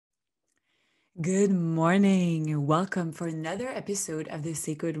Good morning. Welcome for another episode of the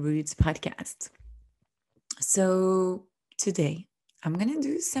Sacred Roots podcast. So, today I'm going to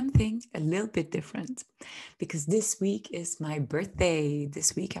do something a little bit different because this week is my birthday.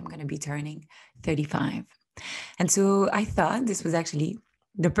 This week I'm going to be turning 35. And so I thought this was actually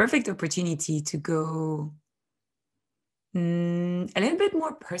the perfect opportunity to go a little bit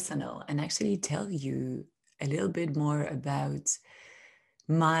more personal and actually tell you a little bit more about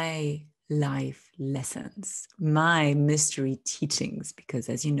my life lessons, my mystery teachings, because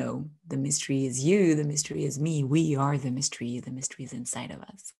as you know, the mystery is you, the mystery is me. We are the mystery is inside of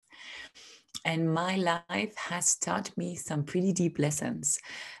us. And my life has taught me some pretty deep lessons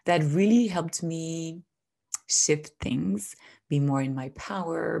that really helped me shift things, be more in my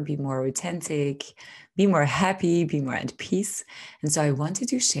power, be more authentic, be more happy, be more at peace. And so I wanted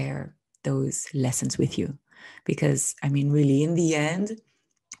to share those lessons with you because, I mean, really, in the end,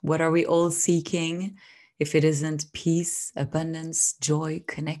 what are we all seeking if it isn't peace, abundance, joy,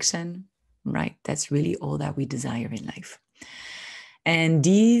 connection, right? That's really all that we desire in life. And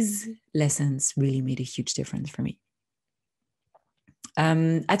these lessons really made a huge difference for me.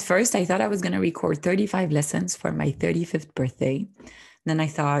 At first, I thought I was going to record 35 lessons for my 35th birthday. Then I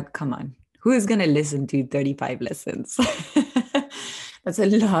thought, come on, who is going to listen to 35 lessons? That's a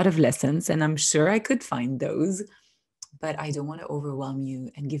lot of lessons. And I'm sure I could find those, but I don't want to overwhelm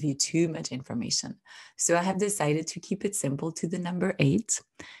you and give you too much information. So I have decided to keep it simple to the number 8,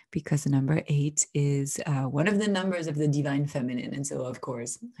 because the number 8 is one of the numbers of the divine feminine. And so, of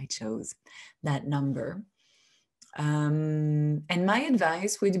course, I chose that number. And my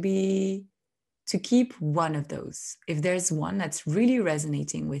advice would be to keep one of those. If there's one that's really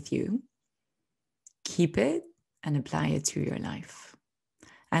resonating with you, keep it and apply it to your life.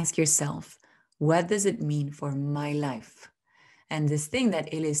 Ask yourself, what does it mean for my life? And this thing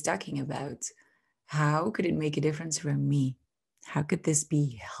that Ele is talking about, how could it make a difference for me? How could this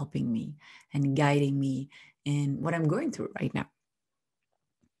be helping me and guiding me in what I'm going through right now?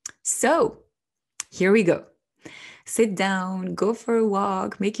 So here we go. Sit down, go for a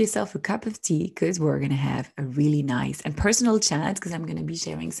walk, make yourself a cup of tea, because we're going to have a really nice and personal chat, because I'm going to be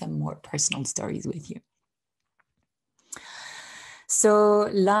sharing some more personal stories with you. So,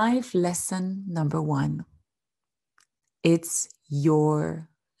 life lesson number 1, it's your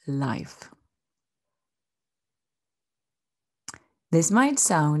life. This might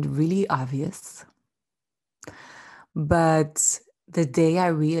sound really obvious, but the day I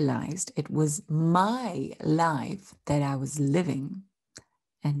realized it was my life that I was living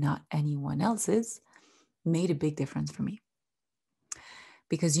and not anyone else's made a big difference for me.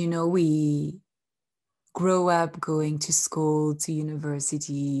 Because, you know, we grow up going to school, to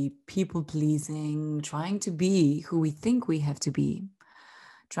university, people pleasing, trying to be who we think we have to be,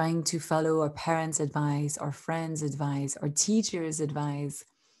 trying to follow our parents' advice, our friends' advice, our teachers' advice,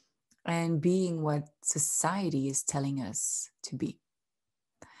 and being what society is telling us to be.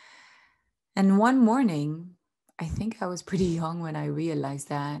 And one morning, I think I was pretty young when I realized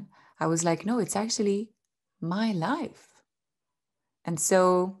that, I was like, no, it's actually my life. And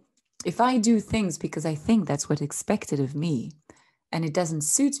so if I do things because I think that's what's expected of me and it doesn't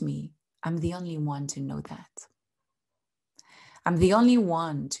suit me, I'm the only one to know that. I'm the only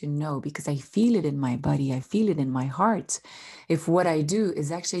one to know, because I feel it in my body, I feel it in my heart, if what I do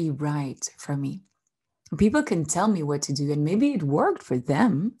is actually right for me. People can tell me what to do, and maybe it worked for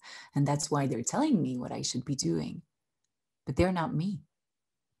them, and that's why they're telling me what I should be doing. But they're not me.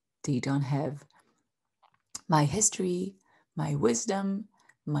 They don't have my history, my wisdom,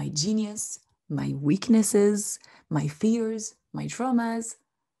 my genius, my weaknesses, my fears, my traumas.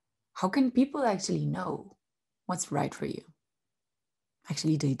 How can people actually know what's right for you?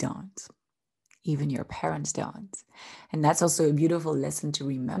 Actually, they don't. Even your parents don't. And that's also a beautiful lesson to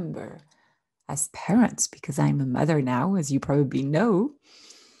remember as parents, because I'm a mother now, as you probably know.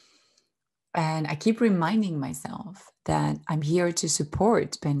 And I keep reminding myself that I'm here to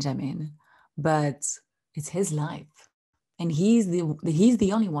support Benjamin, but it's his life. And he's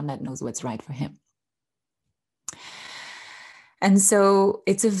the only one that knows what's right for him. And so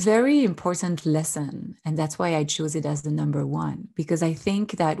it's a very important lesson. And that's why I chose it as the number 1, because I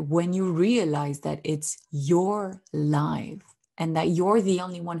think that when you realize that it's your life and that you're the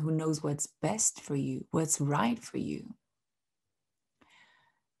only one who knows what's best for you, what's right for you,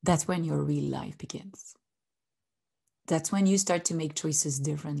 that's when your real life begins. That's when you start to make choices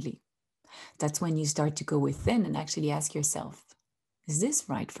differently. That's when you start to go within and actually ask yourself, is this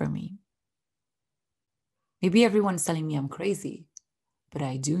right for me? Maybe everyone's telling me I'm crazy, but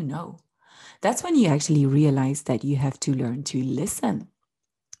I do know. That's when you actually realize that you have to learn to listen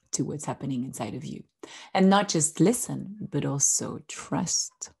to what's happening inside of you. And not just listen, but also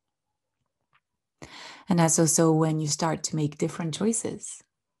trust. And that's also when you start to make different choices.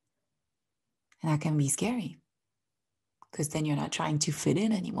 And that can be scary because then you're not trying to fit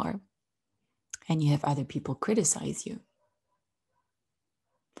in anymore. And you have other people criticize you.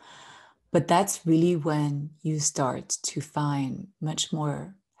 But that's really when you start to find much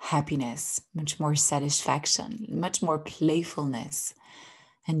more happiness, much more satisfaction, much more playfulness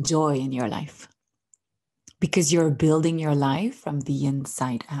and joy in your life. Because you're building your life from the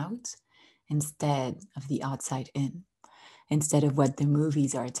inside out instead of the outside in, instead of what the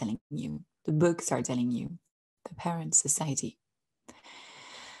movies are telling you, the books are telling you, the parents, society.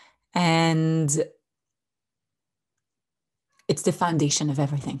 And it's the foundation of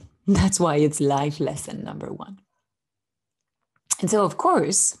everything. That's why it's life lesson number 1. And so, of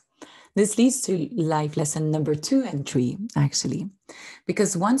course, this leads to life lesson number 2 and 3, actually,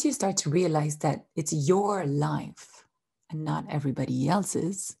 because once you start to realize that it's your life and not everybody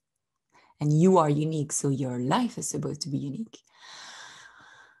else's, and you are unique, so your life is supposed to be unique.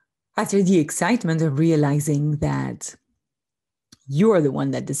 After the excitement of realizing that you are the one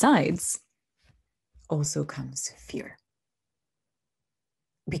that decides, also comes fear.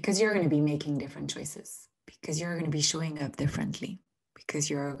 Because you're going to be making different choices, because you're going to be showing up differently, because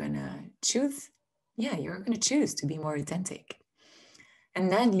you're going to choose, you're going to choose to be more authentic.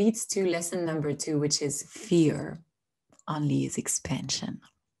 And that leads to lesson number 2, which is fear only is expansion.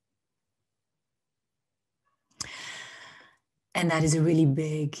 And that is a really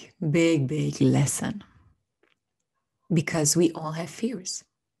big, big, big lesson because we all have fears.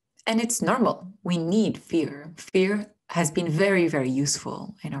 And it's normal. We need fear. Fear has been very, very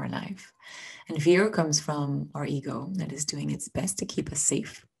useful in our life. And fear comes from our ego that is doing its best to keep us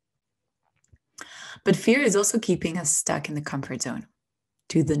safe. But fear is also keeping us stuck in the comfort zone,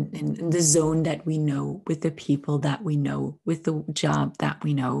 in the zone that we know, with the people that we know, with the job that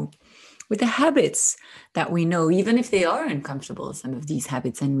we know, with the habits that we know, even if they are uncomfortable, some of these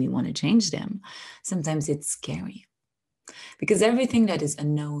habits, and we want to change them. Sometimes it's scary because everything that is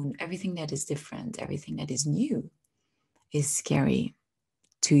unknown, everything that is different, everything that is new is scary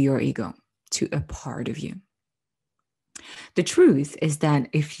to your ego, to a part of you. The truth is that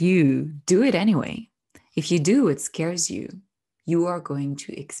if you do it anyway, if you do what scares you, you are going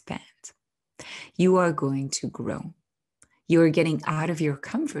to expand. You are going to grow. You are getting out of your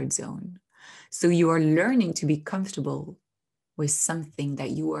comfort zone. So you are learning to be comfortable with something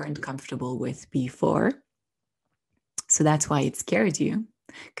that you weren't comfortable with before. So that's why it scared you,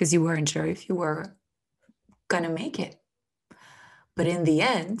 because you weren't sure if you were going to make it. But in the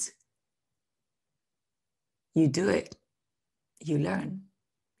end, you do it. You learn.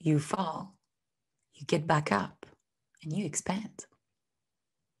 You fall. You get back up and you expand.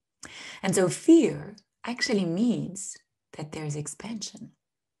 And so fear actually means that there's expansion.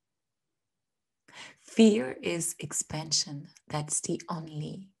 Fear is expansion. That's the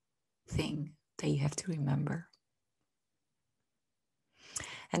only thing that you have to remember.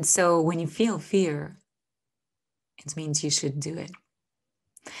 And so when you feel fear, it means you should do it.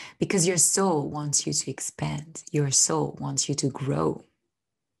 Because your soul wants you to expand. Your soul wants you to grow.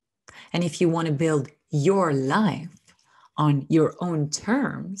 And if you want to build your life on your own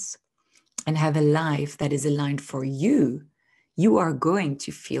terms and have a life that is aligned for you, you are going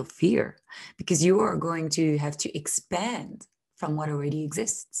to feel fear because you are going to have to expand from what already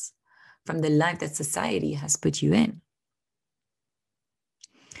exists, from the life that society has put you in.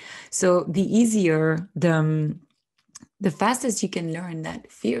 So the easier, the fastest you can learn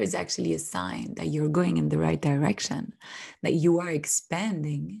that fear is actually a sign that you're going in the right direction, that you are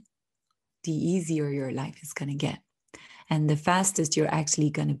expanding, the easier your life is going to get. And the fastest you're actually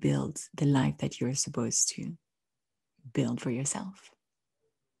going to build the life that you're supposed to build for yourself.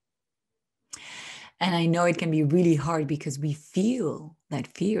 And I know it can be really hard because we feel that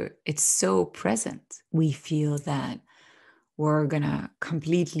fear. It's so present. We feel that we're going to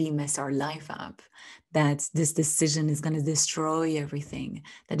completely mess our life up, that this decision is going to destroy everything,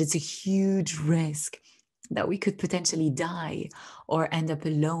 that it's a huge risk, that we could potentially die or end up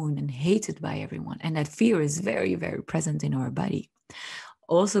alone and hated by everyone. And that fear is very, very present in our body.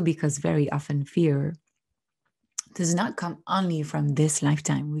 Also because very often fear does not come only from this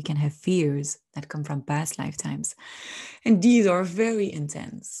lifetime. We can have fears that come from past lifetimes. And these are very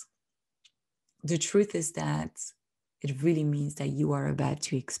intense. The truth is that it really means that you are about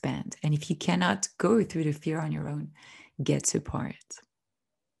to expand. And if you cannot go through the fear on your own, get support.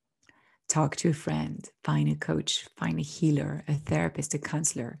 Talk to a friend, find a coach, find a healer, a therapist, a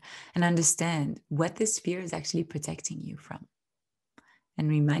counselor, and understand what this fear is actually protecting you from. and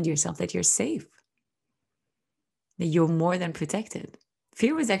remind yourself that you're safe, that you're more than protected.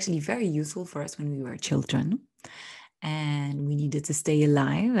 Fear was actually very useful for us when we were children, and we needed to stay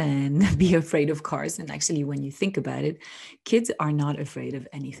alive and be afraid of cars. And actually, when you think about it, kids are not afraid of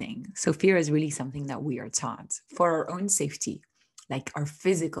anything. So fear is really something that we are taught for our own safety, like our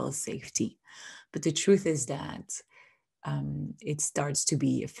physical safety. But the truth is that it starts to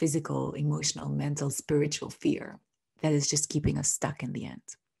be a physical, emotional, mental, spiritual fear that is just keeping us stuck in the end.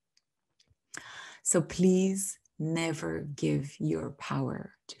 So please never give your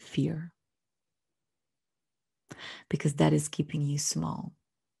power to fear, because that is keeping you small.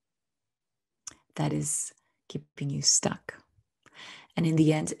 That is keeping you stuck. And in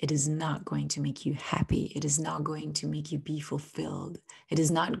the end, it is not going to make you happy. It is not going to make you be fulfilled. It is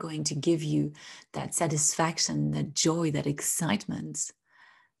not going to give you that satisfaction, that joy, that excitement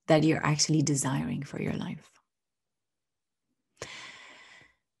that you're actually desiring for your life.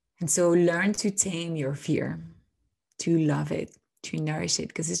 And so learn to tame your fear, to love it, to nourish it,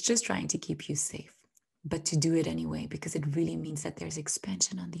 because it's just trying to keep you safe. But to do it anyway, because it really means that there's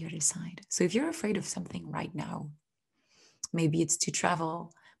expansion on the other side. So if you're afraid of something right now, maybe it's to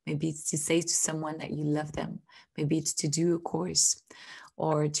travel, maybe it's to say to someone that you love them, maybe it's to do a course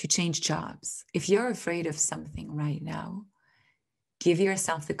or to change jobs. If you're afraid of something right now, give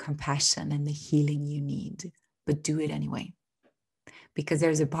yourself the compassion and the healing you need, but do it anyway. Because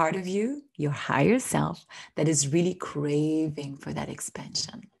there's a part of you, your higher self, that is really craving for that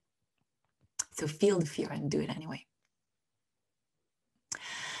expansion. So feel the fear and do it anyway.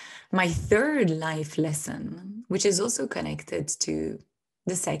 My third life lesson, which is also connected to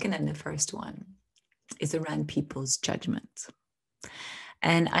the second and the first one, is around people's judgment.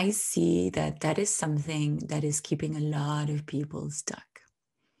 And I see that that is something that is keeping a lot of people stuck.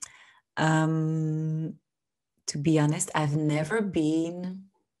 To be honest, I've never been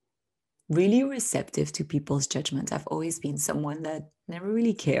really receptive to people's judgment. I've always been someone that never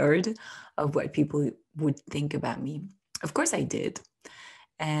really cared of what people would think about me. Of course I did.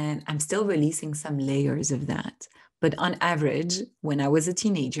 And I'm still releasing some layers of that. But on average, when I was a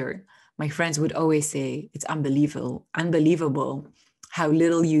teenager, my friends would always say, it's unbelievable how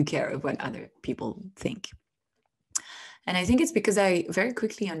little you care of what other people think. And I think it's because I very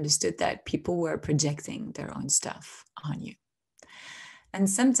quickly understood that people were projecting their own stuff on you. And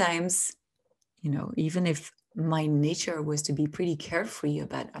sometimes, even if my nature was to be pretty carefree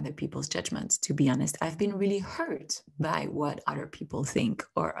about other people's judgments, to be honest, I've been really hurt by what other people think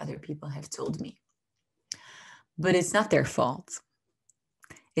or other people have told me. But it's not their fault.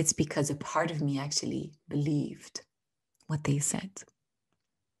 It's because a part of me actually believed what they said.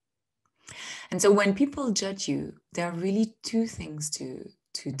 And so when people judge you, there are really two things to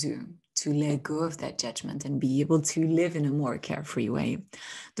do to let go of that judgment and be able to live in a more carefree way.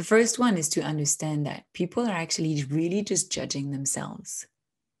 The first one is to understand that people are actually really just judging themselves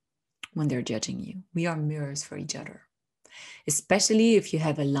when they're judging you. We are mirrors for each other. Especially if you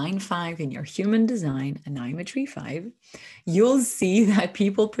have a line 5 in your human design, and I'm a tree 5, you'll see that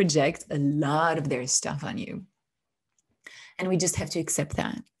people project a lot of their stuff on you. And we just have to accept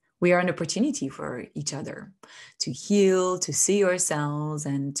that. We are an opportunity for each other to heal, to see ourselves,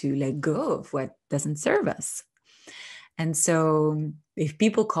 and to let go of what doesn't serve us. And so if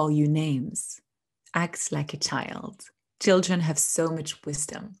people call you names, act like a child. Children have so much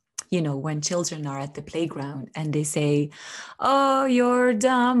wisdom. When children are at the playground and they say, oh, you're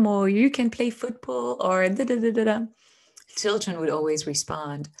dumb, or you can play football, or da-da-da-da-da. Children would always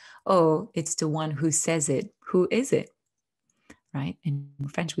respond, oh, it's the one who says it. Who is it? Right? In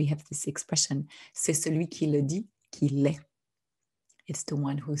French, we have this expression, c'est celui qui le dit qui l'est. It's the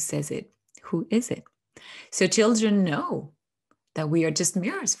one who says it. Who is it? So children know that we are just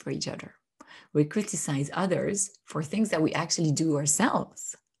mirrors for each other. We criticize others for things that we actually do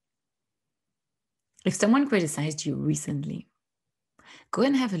ourselves. If someone criticized you recently, go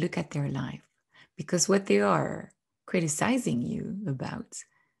and have a look at their life, because what they are criticizing you about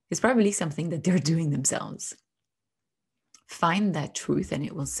is probably something that they're doing themselves. Find that truth and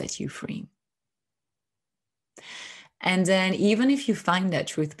it will set you free. And then even if you find that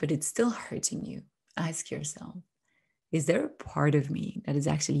truth, but it's still hurting you, ask yourself, is there a part of me that is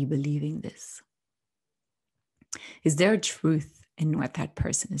actually believing this? Is there a truth in what that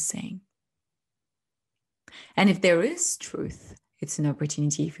person is saying? And if there is truth, it's an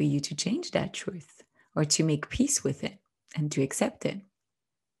opportunity for you to change that truth or to make peace with it and to accept it.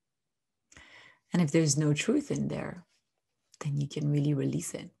 And if there's no truth in there, then you can really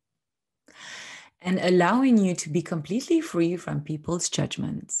release it. And allowing you to be completely free from people's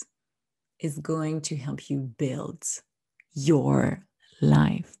judgments is going to help you build your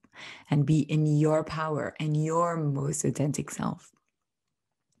life and be in your power and your most authentic self,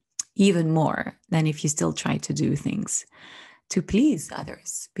 even more than if you still try to do things to please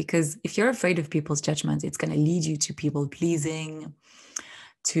others. Because if you're afraid of people's judgment, it's going to lead you to people pleasing,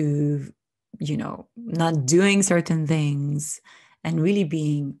 to, not doing certain things, and really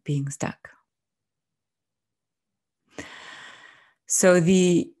being stuck. So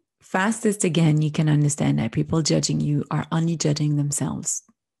the fastest, again, you can understand that people judging you are only judging themselves,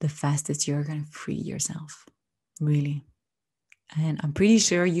 the fastest you're going to free yourself, really. And I'm pretty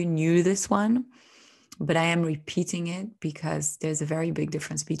sure you knew this one, but I am repeating it because there's a very big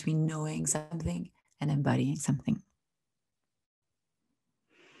difference between knowing something and embodying something.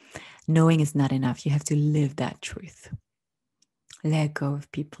 Knowing is not enough. You have to live that truth. Let go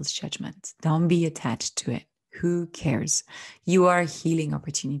of people's judgments. Don't be attached to it. Who cares? You are a healing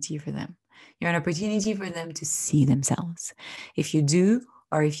opportunity for them. You're an opportunity for them to see themselves. If you do,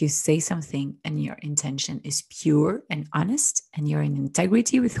 or if you say something and your intention is pure and honest and you're in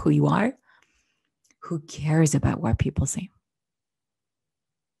integrity with who you are, who cares about what people say?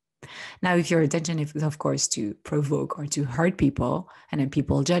 Now, if your intention is, of course, to provoke or to hurt people, and then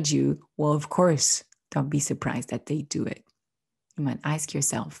people judge you, well, of course, don't be surprised that they do it. You might ask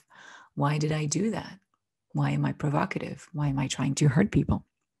yourself, why did I do that? Why am I provocative? Why am I trying to hurt people?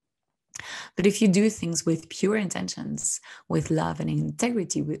 But if you do things with pure intentions, with love and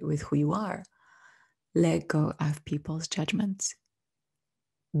integrity with who you are, let go of people's judgments.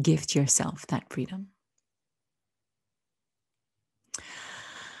 Gift yourself that freedom.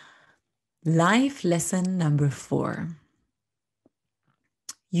 Life lesson number 4.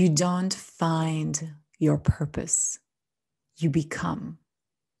 You don't find your purpose. You become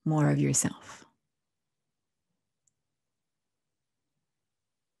more of yourself.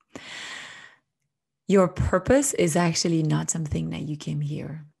 Your purpose is actually not something that you came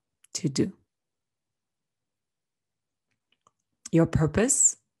here to do. Your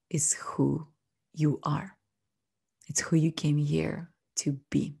purpose is who you are. It's who you came here to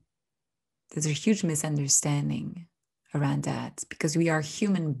be. There's a huge misunderstanding around that because we are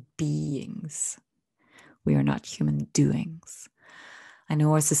human beings. We are not human doings. I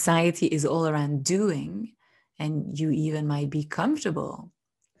know our society is all around doing, and you even might be comfortable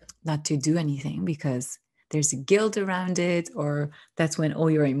not to do anything because there's a guilt around it, or that's when all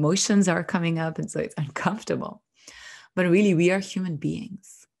your emotions are coming up, and so it's uncomfortable. But really, we are human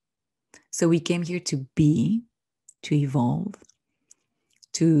beings. So we came here to be, to evolve,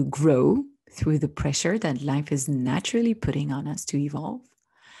 to grow through the pressure that life is naturally putting on us to evolve.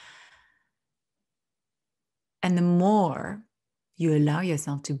 And the more you allow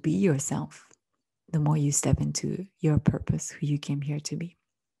yourself to be yourself, the more you step into your purpose, who you came here to be.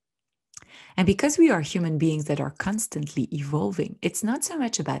 And because we are human beings that are constantly evolving, it's not so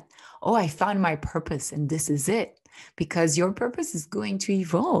much about, oh, I found my purpose and this is it, because your purpose is going to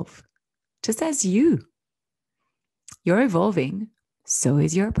evolve, just as you're evolving, so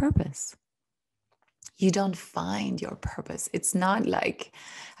is your purpose. You don't find your purpose. It's not like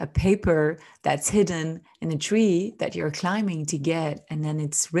a paper that's hidden in a tree that you're climbing to get, and then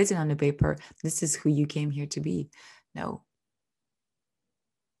it's written on the paper, this is who you came here to be. No.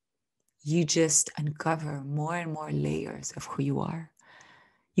 You just uncover more and more layers of who you are.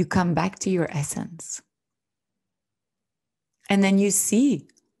 You come back to your essence. And then you see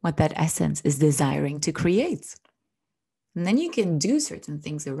what that essence is desiring to create. And then you can do certain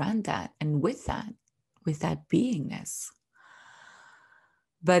things around that and with that beingness.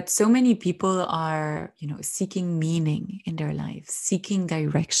 But so many people are, seeking meaning in their life, seeking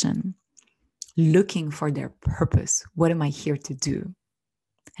direction, looking for their purpose. What am I here to do?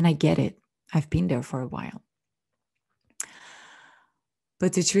 And I get it. I've been there for a while.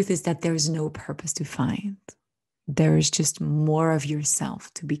 But the truth is that there is no purpose to find. There is just more of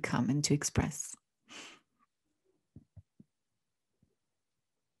yourself to become and to express.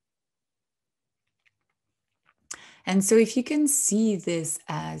 And so if you can see this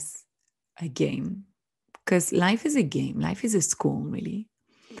as a game, because life is a game, life is a school, really.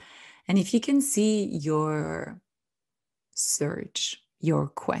 And if you can see your search, your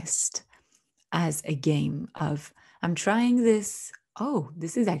quest as a game of, I'm trying this. Oh,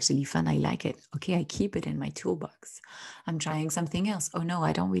 this is actually fun. I like it. Okay, I keep it in my toolbox. I'm trying something else. Oh no,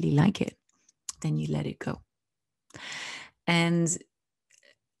 I don't really like it. Then you let it go. And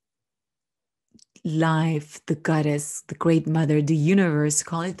life, the goddess, the great mother, the universe,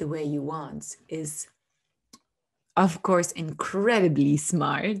 call it the way you want, is of course incredibly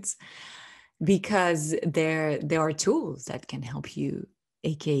smart because there are tools that can help you,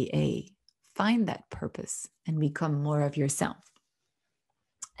 aka find that purpose and become more of yourself.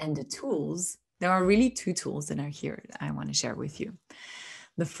 And the tools, there are really two tools that are here that I want to share with you.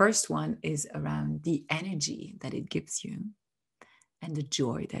 The first one is around the energy that it gives you and the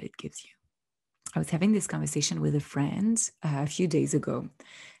joy that it gives you. I was having this conversation with a friend a few days ago,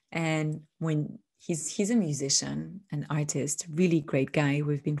 and when he's a musician, an artist, really great guy.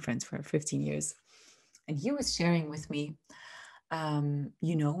 We've been friends for 15 years, and he was sharing with me,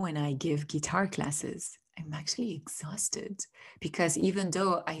 when I give guitar classes, I'm actually exhausted because even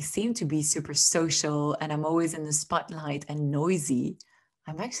though I seem to be super social and I'm always in the spotlight and noisy,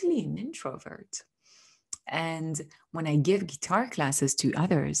 I'm actually an introvert. And when I give guitar classes to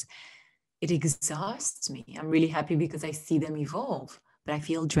others, it exhausts me. I'm really happy because I see them evolve, but I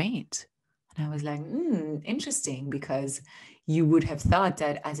feel drained. And I was like, interesting, because you would have thought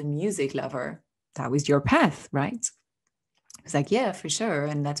that as a music lover, that was your path, right? I was like, yeah, for sure.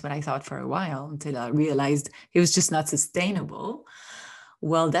 And that's what I thought for a while until I realized it was just not sustainable.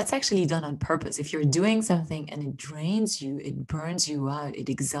 Well, that's actually done on purpose. If you're doing something and it drains you, it burns you out, it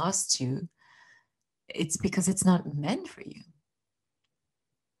exhausts you, it's because it's not meant for you.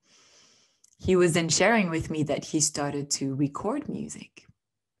 He was then sharing with me that he started to record music.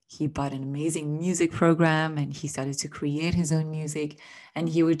 He bought an amazing music program and he started to create his own music. And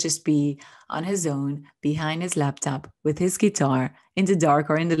he would just be on his own behind his laptop with his guitar in the dark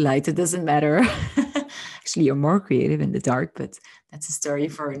or in the light. It doesn't matter. Actually, you're more creative in the dark, but that's a story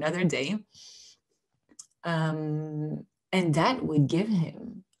for another day. And that would give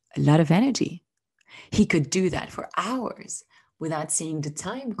him a lot of energy. He could do that for hours without seeing the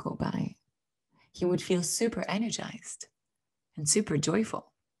time go by. He would feel super energized and super joyful.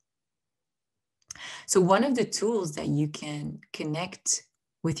 So one of the tools that you can connect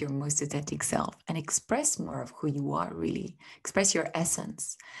with your most authentic self and express more of who you are, really express your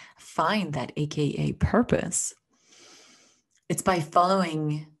essence, find that AKA purpose, it's by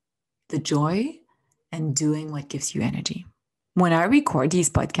following the joy and doing what gives you energy. When I record these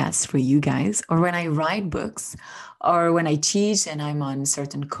podcasts for you guys, or when I write books, or when I teach and I'm on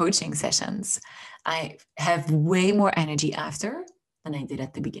certain coaching sessions, I have way more energy after than I did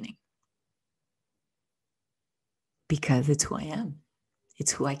at the beginning. Because it's who I am.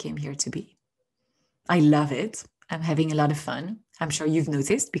 It's who I came here to be. I love it. I'm having a lot of fun. I'm sure you've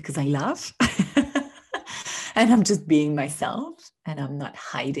noticed because I laugh. And I'm just being myself and I'm not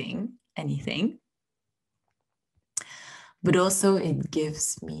hiding anything. But also it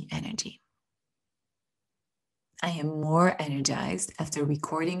gives me energy. I am more energized after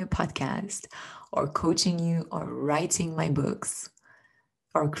recording a podcast or coaching you or writing my books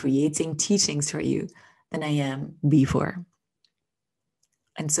or creating teachings for you than I am before.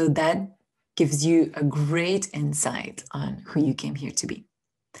 And so that gives you a great insight on who you came here to be.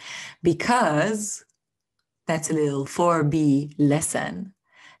 Because that's a little 4B lesson.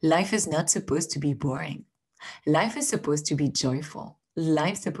 Life is not supposed to be boring. Life is supposed to be joyful.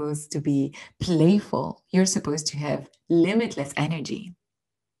 Life's supposed to be playful. You're supposed to have limitless energy.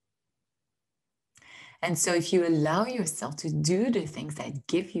 And so if you allow yourself to do the things that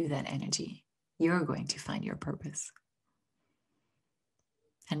give you that energy, you're going to find your purpose.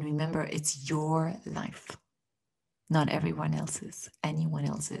 And remember, it's your life, not everyone else's, anyone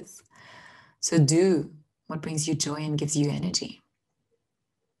else's. So do what brings you joy and gives you energy.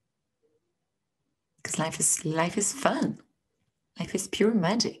 Because life is fun. Life is pure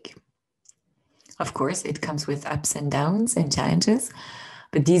magic. Of course, it comes with ups and downs and challenges,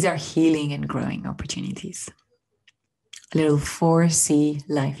 but these are healing and growing opportunities. A little 4C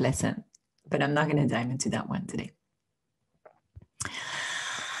life lesson, but I'm not going to dive into that one today.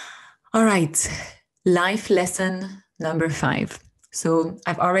 All right, life lesson number 5. So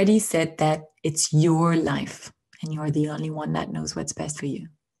I've already said that it's your life and you're the only one that knows what's best for you.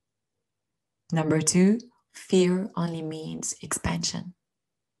 Number 2, fear only means expansion.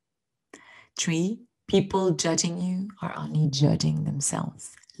 3, people judging you are only judging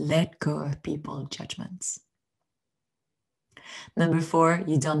themselves. Let go of people's judgments. Number 4,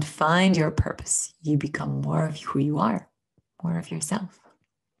 you don't find your purpose. You become more of who you are, more of yourself.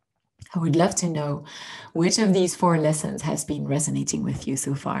 I would love to know which of these 4 lessons has been resonating with you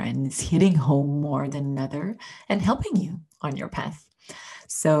so far and is hitting home more than another and helping you on your path.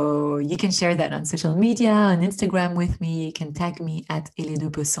 So you can share that on social media, on Instagram with me. You can tag me at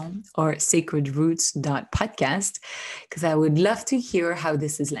Posson or sacredroots.podcast because I would love to hear how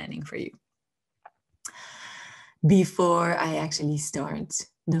this is landing for you. Before I actually start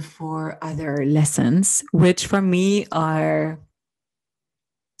the 4 other lessons, which for me are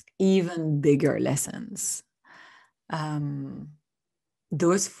even bigger lessons.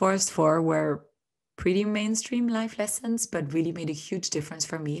 Those first 4 were pretty mainstream life lessons, but really made a huge difference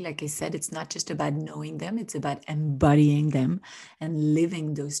for me. Like I said, it's not just about knowing them, it's about embodying them and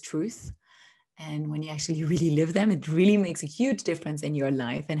living those truths. And when you actually really live them, it really makes a huge difference in your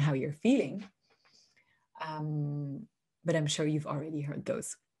life and how you're feeling. But I'm sure you've already heard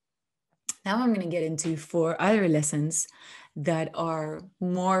those. Now I'm going to get into 4 other lessons that are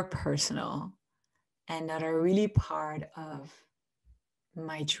more personal and that are really part of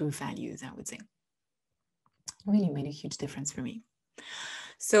my true values, I would say. Really made a huge difference for me.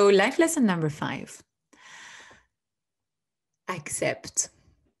 So, life lesson number 5: accept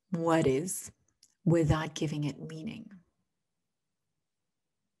what is without giving it meaning.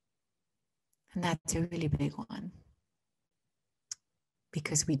 And that's a really big one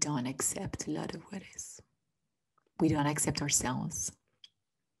because we don't accept a lot of what is. We don't accept ourselves.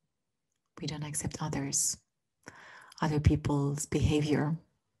 We don't accept others, other people's behavior.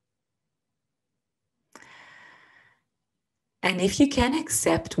 And if you can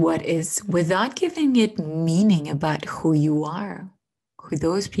accept what is without giving it meaning about who you are, who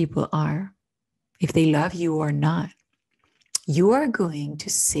those people are, if they love you or not, you are going to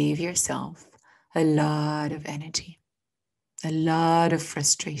save yourself a lot of energy, a lot of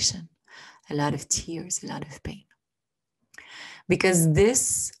frustration, a lot of tears, a lot of pain. Because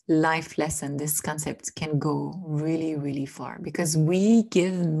this life lesson, this concept can go really, really far because we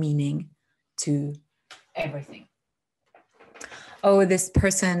give meaning to everything. Oh, this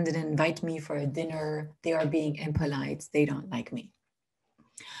person didn't invite me for a dinner. They are being impolite. They don't like me.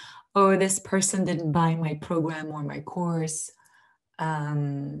 Oh, this person didn't buy my program or my course.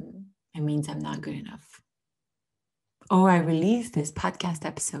 It means I'm not good enough. Oh, I released this podcast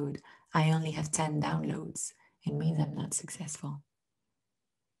episode. I only have 10 downloads. It means I'm not successful.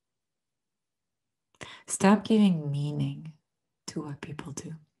 Stop giving meaning to what people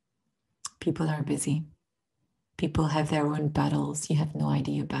do. People are busy. People have their own battles you have no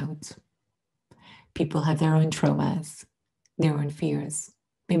idea about. People have their own traumas, their own fears.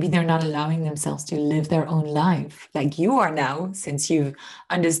 Maybe they're not allowing themselves to live their own life like you are now, since you've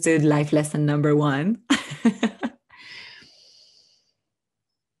understood life lesson number 1.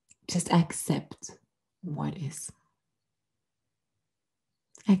 Just accept what is.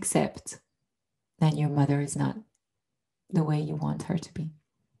 Accept that your mother is not the way you want her to be.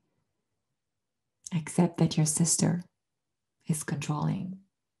 Accept that your sister is controlling,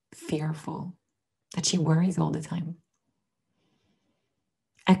 fearful, that she worries all the time.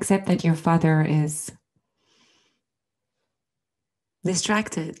 Accept that your father is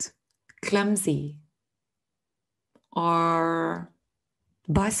distracted, clumsy, or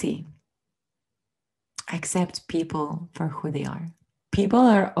bossy. Accept people for who they are. People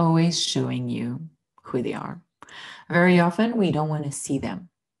are always showing you who they are. Very often we don't want to see them,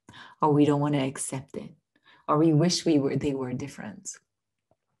 or we don't want to accept it, or we wish they were different.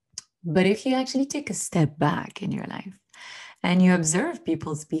 But if you actually take a step back in your life and you observe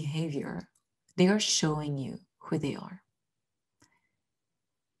people's behavior, they are showing you who they are.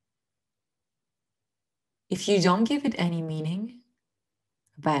 If you don't give it any meaning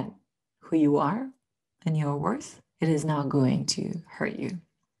about who you are and your worth, it is not going to hurt you.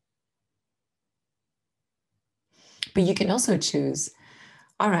 But you can also choose,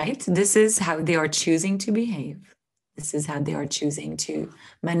 all right, this is how they are choosing to behave. This is how they are choosing to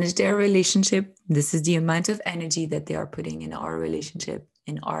manage their relationship. This is the amount of energy that they are putting in our relationship,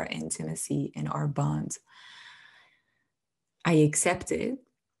 in our intimacy, in our bond. I accept it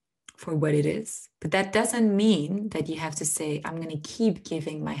for what it is. But that doesn't mean that you have to say, I'm going to keep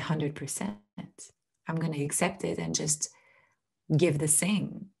giving my 100%. I'm going to accept it and just give the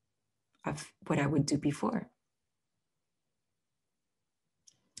same of what I would do before.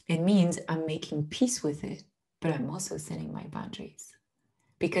 It means I'm making peace with it, but I'm also setting my boundaries.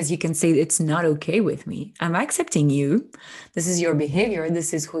 Because you can say it's not okay with me. I'm accepting you. This is your behavior.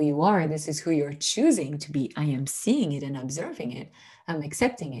 This is who you are. This is who you're choosing to be. I am seeing it and observing it. I'm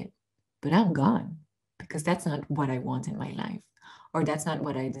accepting it, but I'm gone because that's not what I want in my life, or that's not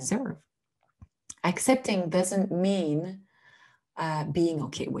what I deserve. Accepting doesn't mean being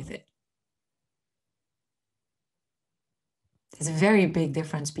okay with it. There's a very big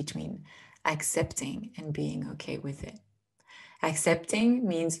difference between accepting and being okay with it. Accepting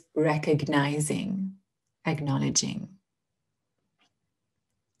means recognizing, acknowledging,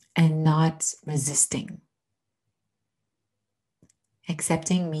 and not resisting.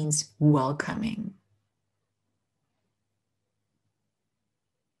 Accepting means welcoming.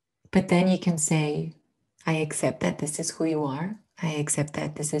 But then you can say, I accept that this is who you are. I accept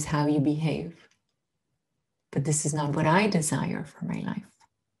that this is how you behave. But this is not what I desire for my life.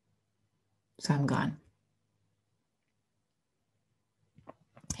 So I'm gone.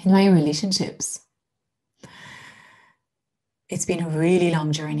 In my relationships, it's been a really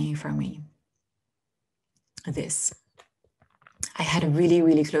long journey for me. I had a really,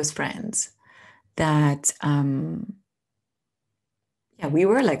 really close friend that, we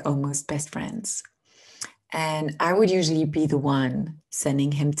were like almost best friends. And I would usually be the one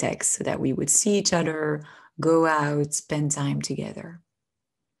sending him texts so that we would see each other, go out, spend time together.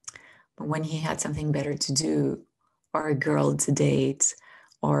 But when he had something better to do, or a girl to date,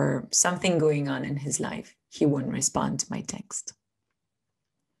 or something going on in his life, he wouldn't respond to my text.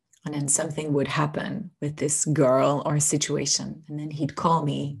 And then something would happen with this girl or situation. And then he'd call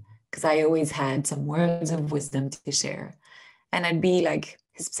me because I always had some words of wisdom to share. And I'd be like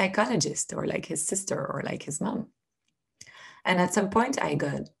his psychologist or like his sister or like his mom. And at some point, I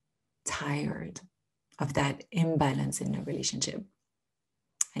got tired of that imbalance in the relationship.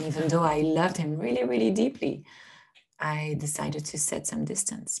 And even though I loved him really, really deeply, I decided to set some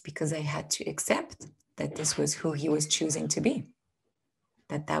distance because I had to accept that this was who he was choosing to be,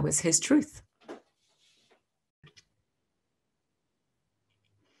 that was his truth.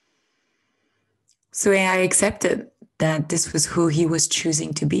 So I accepted that this was who he was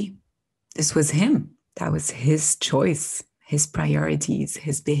choosing to be. This was him. That was his choice, his priorities,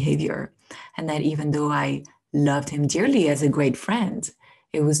 his behavior. And that even though I loved him dearly as a great friend,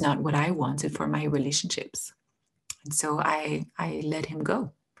 it was not what I wanted for my relationships. And so I let him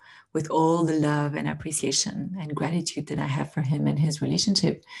go with all the love and appreciation and gratitude that I have for him and his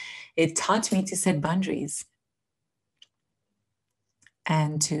relationship. It taught me to set boundaries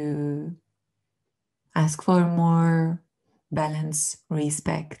and to ask for more balance,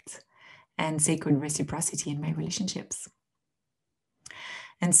 respect, and sacred reciprocity in my relationships.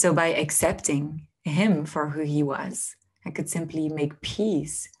 And so by accepting him for who he was, I could simply make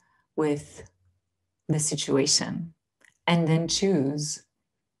peace with the situation and then choose,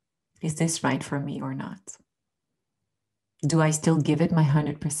 is this right for me or not? Do I still give it my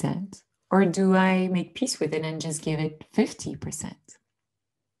 100%? Or do I make peace with it and just give it 50%?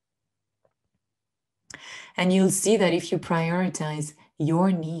 And you'll see that if you prioritize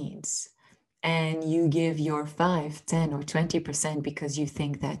your needs and you give your 5, 10, or 20% because you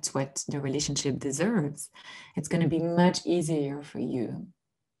think that's what the relationship deserves, it's going to be much easier for you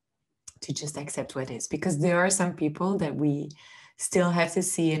to just accept what is. Because there are some people that we still have to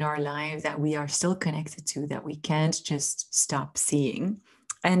see in our life that we are still connected to, that we can't just stop seeing.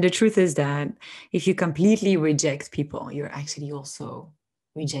 And the truth is that if you completely reject people, you're actually also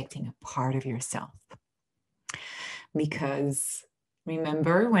rejecting a part of yourself. Because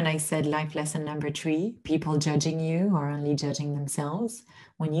remember when I said life lesson number 3, people judging you are only judging themselves.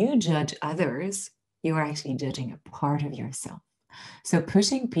 When you judge others, you are actually judging a part of yourself. So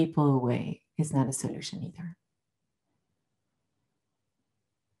pushing people away is not a solution either.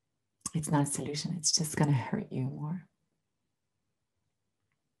 It's not a solution. It's just going to hurt you more.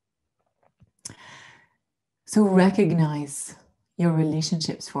 So recognize your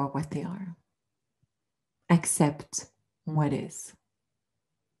relationships for what they are. Accept what is.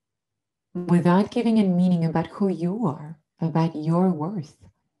 Without giving a meaning about who you are, about your worth.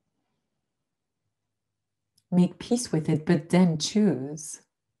 Make peace with it, but then choose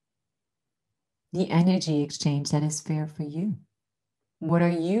the energy exchange that is fair for you. What are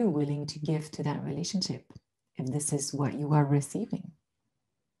you willing to give to that relationship if this is what you are receiving?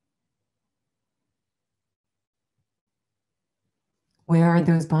 Where are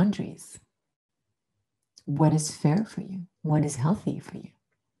those boundaries? What is fair for you? What is healthy for you?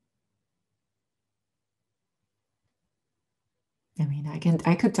 I mean,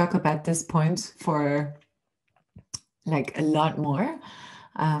 I could talk about this point for like a lot more,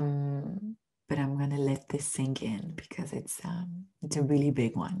 but I'm gonna let this sink in because it's a really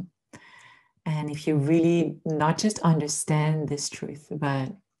big one. And if you really not just understand this truth,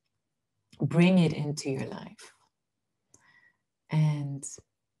 but bring it into your life and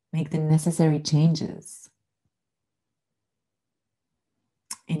make the necessary changes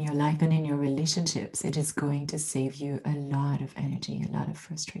in your life and in your relationships, it is going to save you a lot of energy, a lot of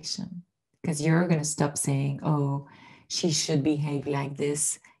frustration. Because you're going to stop saying, oh, she should behave like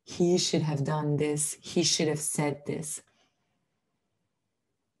this. He should have done this. He should have said this.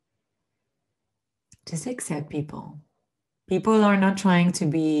 Just accept people. People are not trying to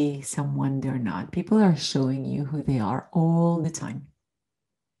be someone they're not. People are showing you who they are all the time.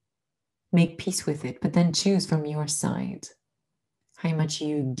 Make peace with it, but then choose from your side how much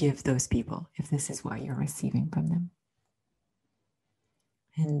you give those people if this is what you're receiving from them.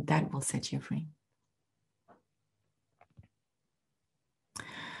 And that will set you free.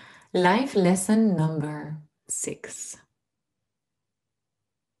 Life lesson number 6.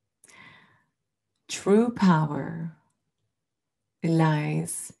 True power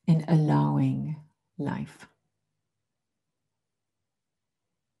lies in allowing life.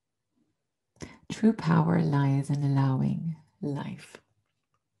 True power lies in allowing life.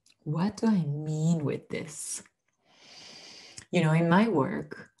 What do I mean with this? You know, in my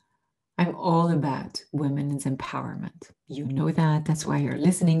work, I'm all about women's empowerment. You know that. That's why you're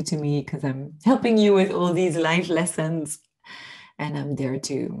listening to me, because I'm helping you with all these life lessons. And I'm there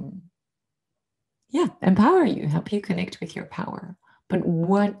to, empower you, help you connect with your power. But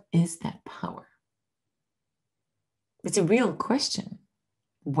what is that power? It's a real question.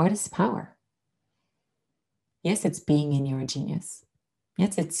 What is power? Yes, it's being in your genius.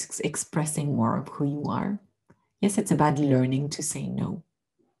 Yes, it's expressing more of who you are. Yes, it's about learning to say no,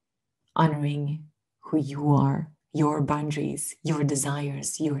 honoring who you are, your boundaries, your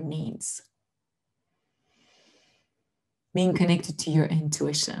desires, your needs. Being connected to your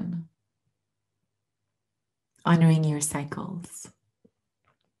intuition, honoring your cycles,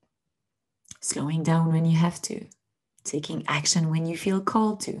 slowing down when you have to, taking action when you feel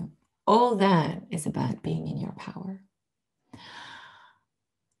called to. All that is about being in your power.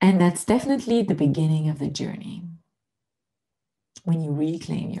 And that's definitely the beginning of the journey, when you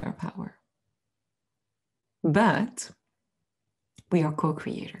reclaim your power. But we are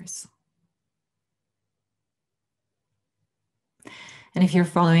co-creators. And if you're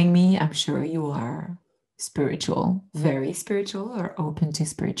following me, I'm sure you are spiritual, very spiritual, or open to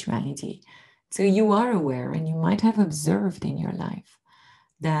spirituality. So you are aware, and you might have observed in your life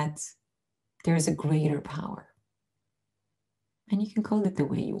that there's a greater power. And you can call it the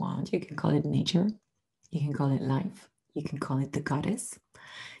way you want. You can call it nature. You can call it life. You can call it the goddess.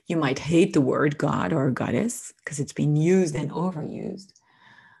 You might hate the word God or goddess because it's been used and overused.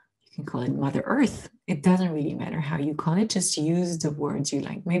 You can call it Mother Earth. It doesn't really matter how you call it. Just use the words you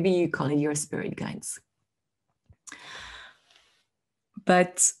like. Maybe you call it your spirit guides.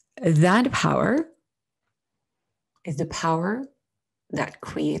 But that power is the power that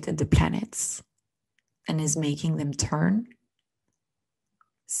created the planets and is making them turn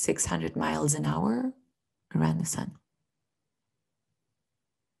 600 miles an hour around the sun.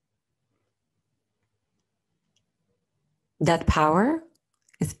 That power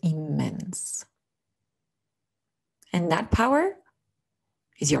is immense. And that power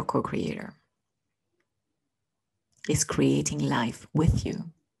is your co-creator. Is creating life with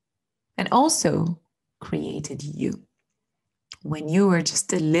you and also created you. When you were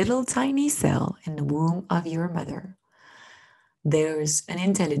just a little tiny cell in the womb of your mother, there's an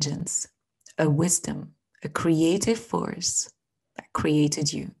intelligence, a wisdom, a creative force that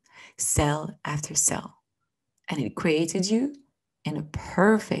created you, cell after cell. And it created you in a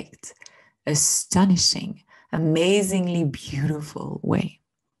perfect, astonishing, amazingly beautiful way.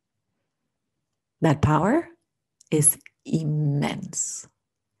 That power is immense.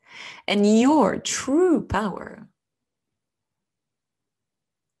 And your true power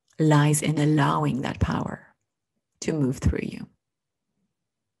lies in allowing that power to move through you,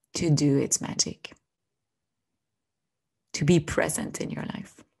 to do its magic, to be present in your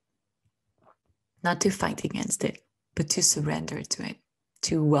life. Not to fight against it, but to surrender to it,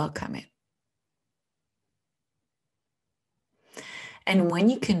 to welcome it. And when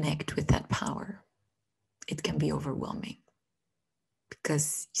you connect with that power, it can be overwhelming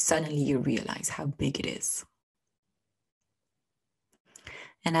because suddenly you realize how big it is.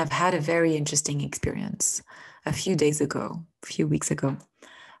 And I've had a very interesting experience. A few weeks ago,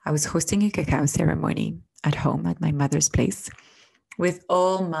 I was hosting a cacao ceremony at home at my mother's place with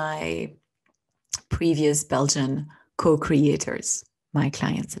all my previous Belgian co-creators, my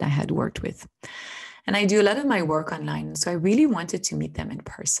clients that I had worked with. And I do a lot of my work online. So I really wanted to meet them in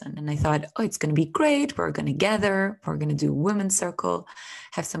person. And I thought, it's going to be great. We're going to gather. We're going to do a women's circle,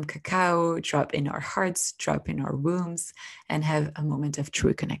 have some cacao, drop in our hearts, drop in our wombs, and have a moment of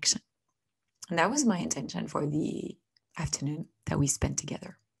true connection. And that was my intention for the afternoon that we spent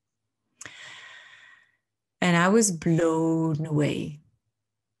together. And I was blown away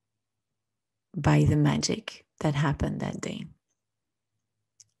by the magic that happened that day.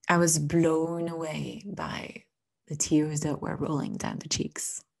 I was blown away by the tears that were rolling down the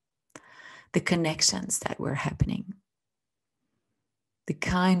cheeks, the connections that were happening, the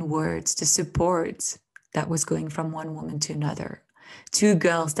kind words, the support that was going from one woman to another. 2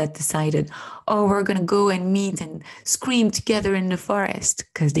 girls that decided, we're going to go and meet and scream together in the forest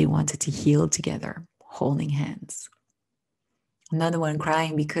because they wanted to heal together, holding hands. Another one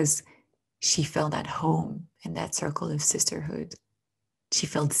crying because she felt at home in that circle of sisterhood. She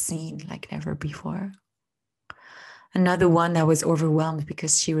felt seen like never before. Another one that was overwhelmed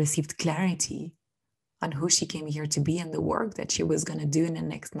because she received clarity on who she came here to be and the work that she was going to do in the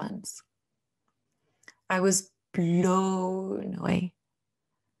next months. I was blown away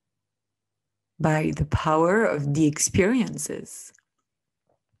by the power of the experiences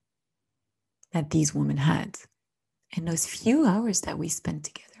that these women had in those few hours that we spent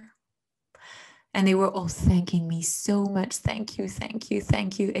together. And they were all thanking me so much. Thank you, thank you,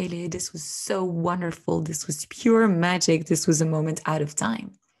 thank you, Elie. This was so wonderful. This was pure magic. This was a moment out of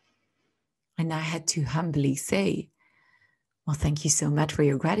time. And I had to humbly say, well, thank you so much for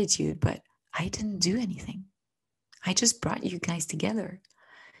your gratitude, but I didn't do anything. I just brought you guys together.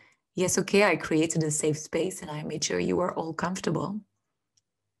 Yes, okay, I created a safe space and I made sure you were all comfortable.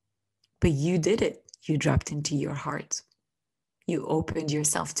 But you did it. You dropped into your heart. You opened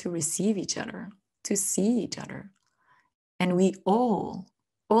yourself to receive each other, to see each other. And we all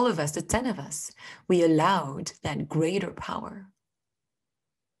of us, the 10 of us, we allowed that greater power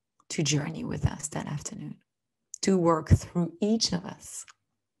to journey with us that afternoon, to work through each of us.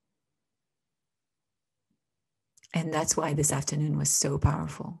 And that's why this afternoon was so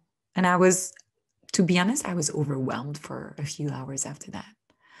powerful. And to be honest, I was overwhelmed for a few hours after that.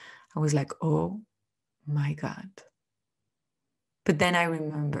 I was like, oh my God. But then I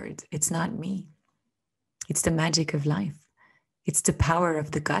remembered, it's not me. It's the magic of life. It's the power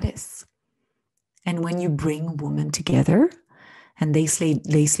of the goddess. And when you bring women together and they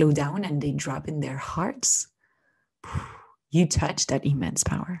slow down and they drop in their hearts, you touch that immense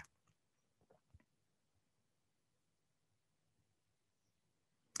power.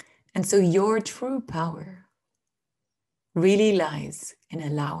 And so your true power really lies in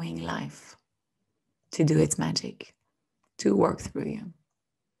allowing life to do its magic, to work through you.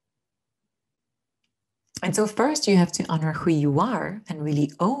 And so first you have to honor who you are and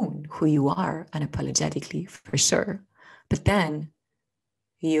really own who you are unapologetically, for sure. But then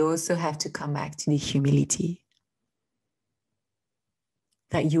you also have to come back to the humility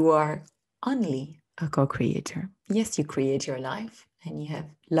that you are only a co-creator. Yes, you create your life and you have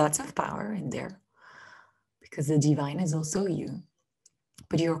lots of power in there because the divine is also you,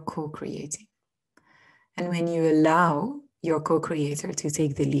 but you're co-creating. And when you allow your co-creator to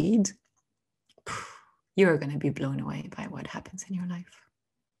take the lead, you're going to be blown away by what happens in your life.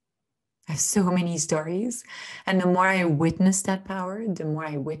 I have so many stories. And the more I witness that power, the more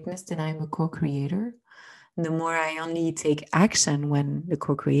I witness that I'm a co-creator, the more I only take action when the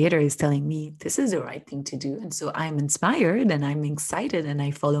co-creator is telling me this is the right thing to do. And so I'm inspired and I'm excited and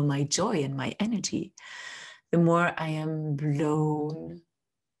I follow my joy and my energy, the more I am blown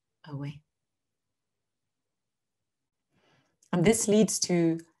away. And this leads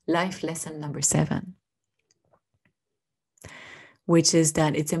to life lesson number 7, which is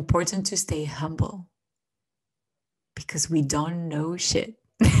that it's important to stay humble because we don't know shit.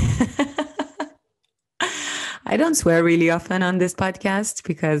 I don't swear really often on this podcast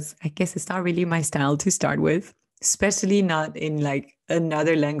because I guess it's not really my style to start with, especially not in like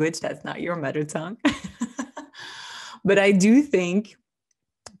another language that's not your mother tongue. But I do think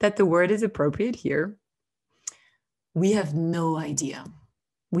that the word is appropriate here. We have no idea.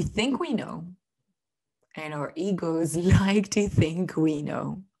 We think we know, and our egos like to think we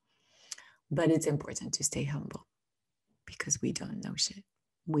know. But it's important to stay humble because we don't know shit.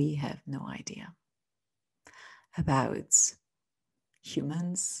 We have no idea about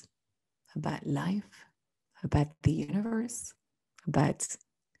humans, about life, about the universe, about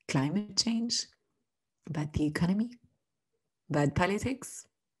climate change, about the economy, about politics.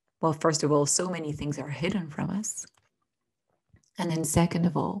 Well, first of all, so many things are hidden from us. And then second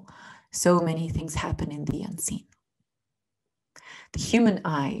of all, so many things happen in the unseen. The human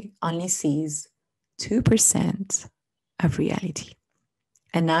eye only sees 2% of reality.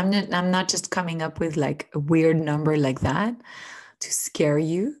 And I'm not just coming up with like a weird number like that to scare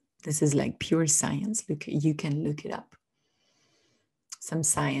you. This is like pure science. Look, you can look it up. Some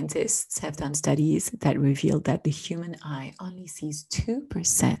scientists have done studies that reveal that the human eye only sees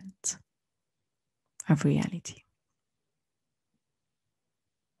 2% of reality.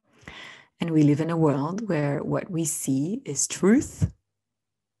 And we live in a world where what we see is truth.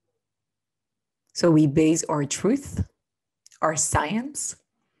 So we base our truth, our science,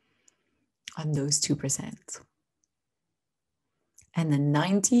 on those 2%. And the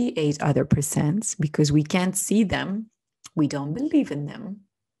 98 other percent, because we can't see them, we don't believe in them.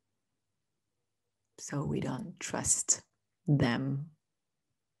 So we don't trust them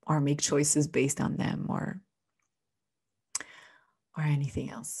or make choices based on them or anything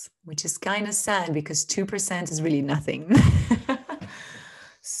else, which is kind of sad because 2% is really nothing.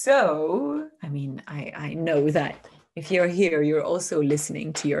 So, I mean, I know that if you're here, you're also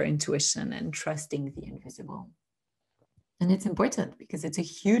listening to your intuition and trusting the invisible. And it's important because it's a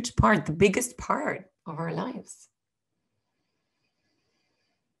huge part, the biggest part of our lives.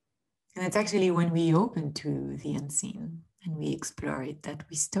 And it's actually when we open to the unseen and we explore it that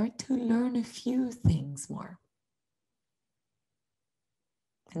we start to learn a few things more.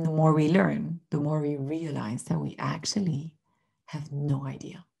 And the more we learn, the more we realize that we actually have no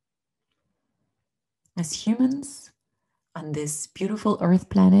idea. As humans on this beautiful Earth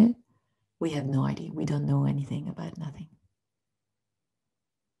planet, we have no idea. We don't know anything about nothing.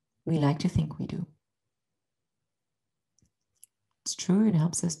 We like to think we do. It's true, it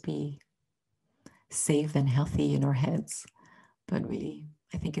helps us be safe and healthy in our heads. But really,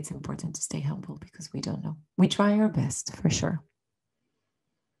 I think it's important to stay humble because we don't know. We try our best, for sure.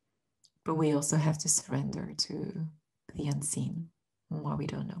 But we also have to surrender to the unseen, what we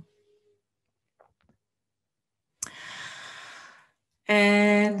don't know.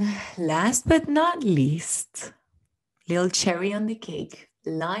 And last but not least, little cherry on the cake,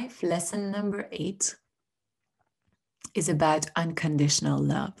 life lesson number 8 is about unconditional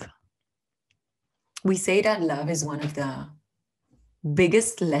love. We say that love is one of the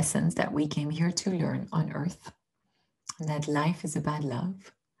biggest lessons that we came here to learn on Earth, and that life is about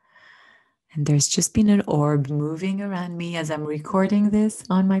love. And there's just been an orb moving around me as I'm recording this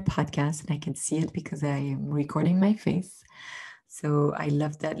on my podcast, and I can see it because I am recording my face. So I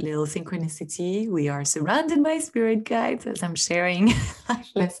love that little synchronicity. We are surrounded by spirit guides as I'm sharing life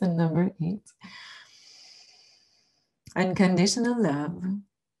lesson number 8. Unconditional love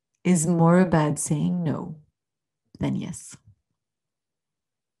is more about saying no than yes.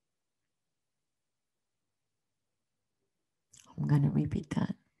 I'm going to repeat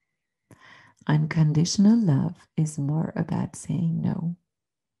that. Unconditional love is more about saying no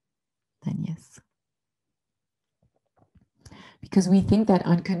than yes. Because we think that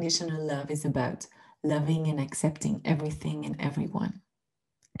unconditional love is about loving and accepting everything and everyone.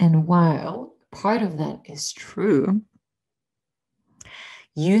 And while part of that is true,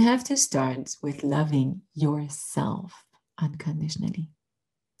 you have to start with loving yourself unconditionally.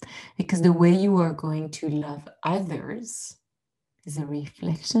 Because the way you are going to love others is a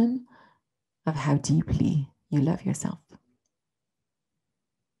reflection of how deeply you love yourself.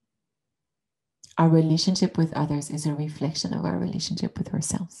 Our relationship with others is a reflection of our relationship with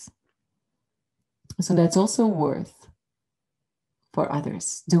ourselves. So that's also worth for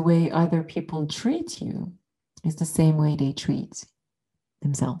others. The way other people treat you is the same way they treat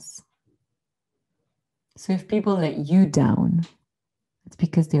themselves. So if people let you down, it's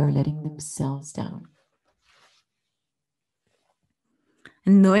because they are letting themselves down.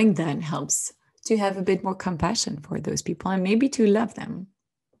 And knowing that helps to have a bit more compassion for those people and maybe to love them.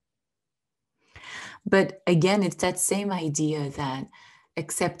 But again, it's that same idea that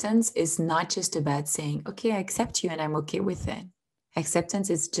acceptance is not just about saying, okay, I accept you and I'm okay with it. Acceptance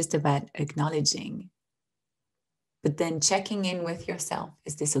is just about acknowledging, but then checking in with yourself.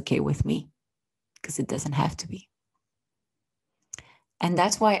 Is this okay with me? Because it doesn't have to be. And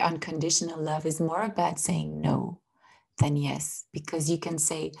that's why unconditional love is more about saying no than yes, because you can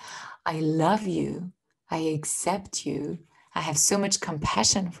say, I love you, I accept you, I have so much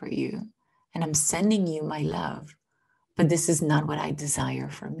compassion for you, and I'm sending you my love, but this is not what I desire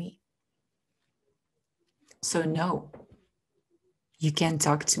for me. So no, you can't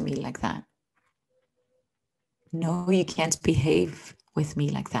talk to me like that. No, you can't behave with me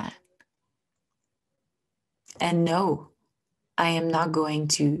like that. And no, I am not going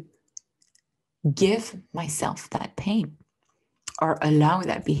to give myself that pain or allow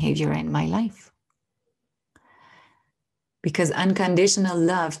that behavior in my life. Because unconditional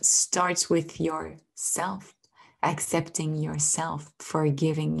love starts with yourself, accepting yourself,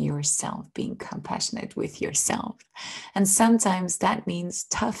 forgiving yourself, being compassionate with yourself. And sometimes that means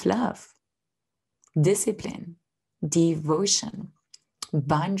tough love, discipline, devotion,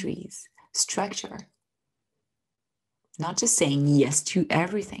 boundaries, structure. Not just saying yes to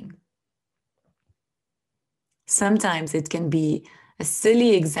everything. Sometimes it can be a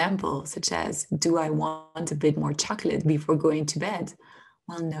silly example, such as, do I want a bit more chocolate before going to bed?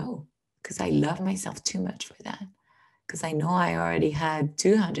 Well, no, because I love myself too much for that. Because I know I already had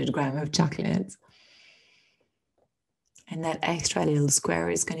 200 grams of chocolate. And that extra little square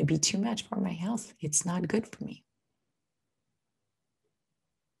is going to be too much for my health. It's not good for me.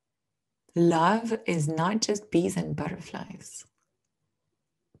 Love is not just bees and butterflies.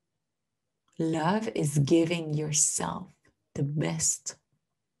 Love is giving yourself the best.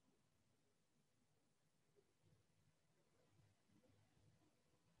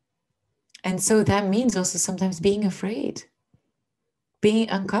 And so that means also sometimes being afraid, being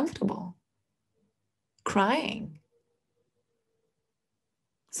uncomfortable, crying.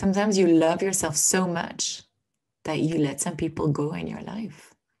 Sometimes you love yourself so much that you let some people go in your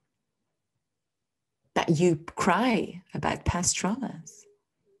life, that you cry about past traumas,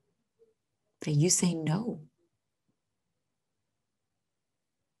 that you say no.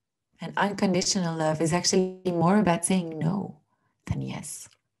 And unconditional love is actually more about saying no than yes.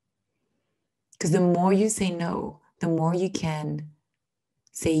 Because the more you say no, the more you can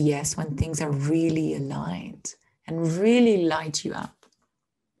say yes when things are really aligned and really light you up.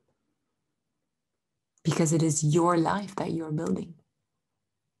 Because it is your life that you're building.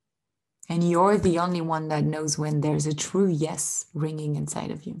 And you're the only one that knows when there's a true yes ringing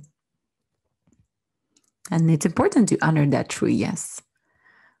inside of you. And it's important to honor that true yes.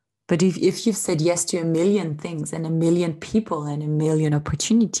 But if you've said yes to a million things and a million people and a million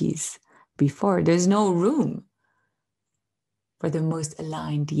opportunities before, there's no room for the most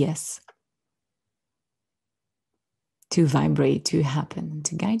aligned yes to vibrate, to happen,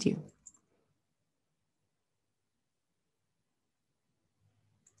 to guide you.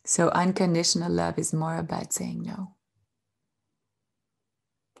 So unconditional love is more about saying no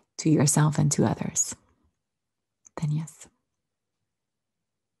to yourself and to others than yes.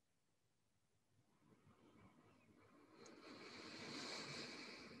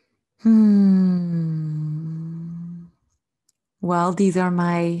 Well, these are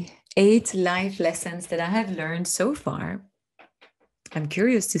my 8 life lessons that I have learned so far. I'm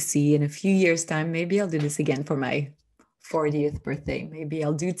curious to see in a few years' time, maybe I'll do this again for my 40th birthday. Maybe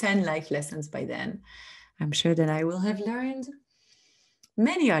I'll do 10 life lessons by then. I'm sure that I will have learned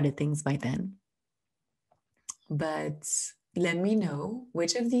many other things by then. But let me know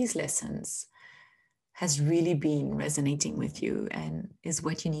which of these lessons has really been resonating with you and is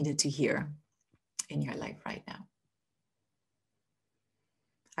what you needed to hear in your life right now.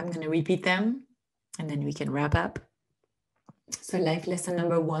 I'm going to repeat them and then we can wrap up. So life lesson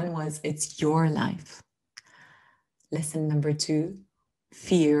number 1 was it's your life. Lesson number 2,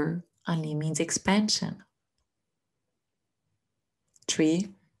 fear only means expansion. 3,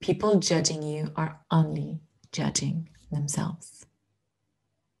 people judging you are only judging themselves.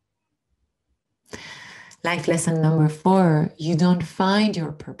 Life lesson number 4, you don't find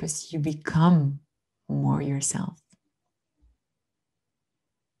your purpose, you become more yourself.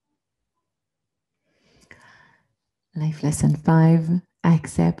 Life lesson 5,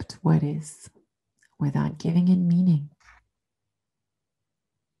 accept what is without giving it meaning.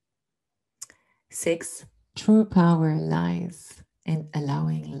 6, true power lies in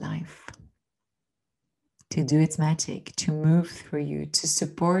allowing life to do its magic, to move through you, to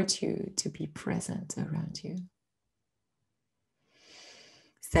support you, to be present around you.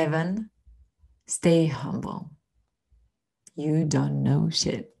 7, stay humble. You don't know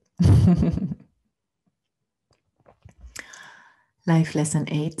shit. Life lesson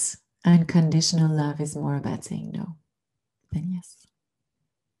 8, unconditional love is more about saying no than yes.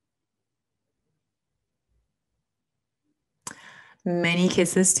 Many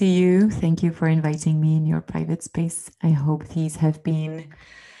kisses to you. Thank you for inviting me in your private space. I hope these have been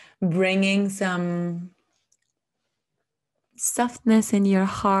bringing some softness in your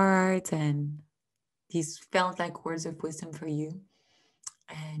heart and these felt like words of wisdom for you.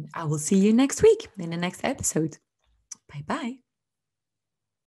 And I will see you next week in the next episode. Bye-bye.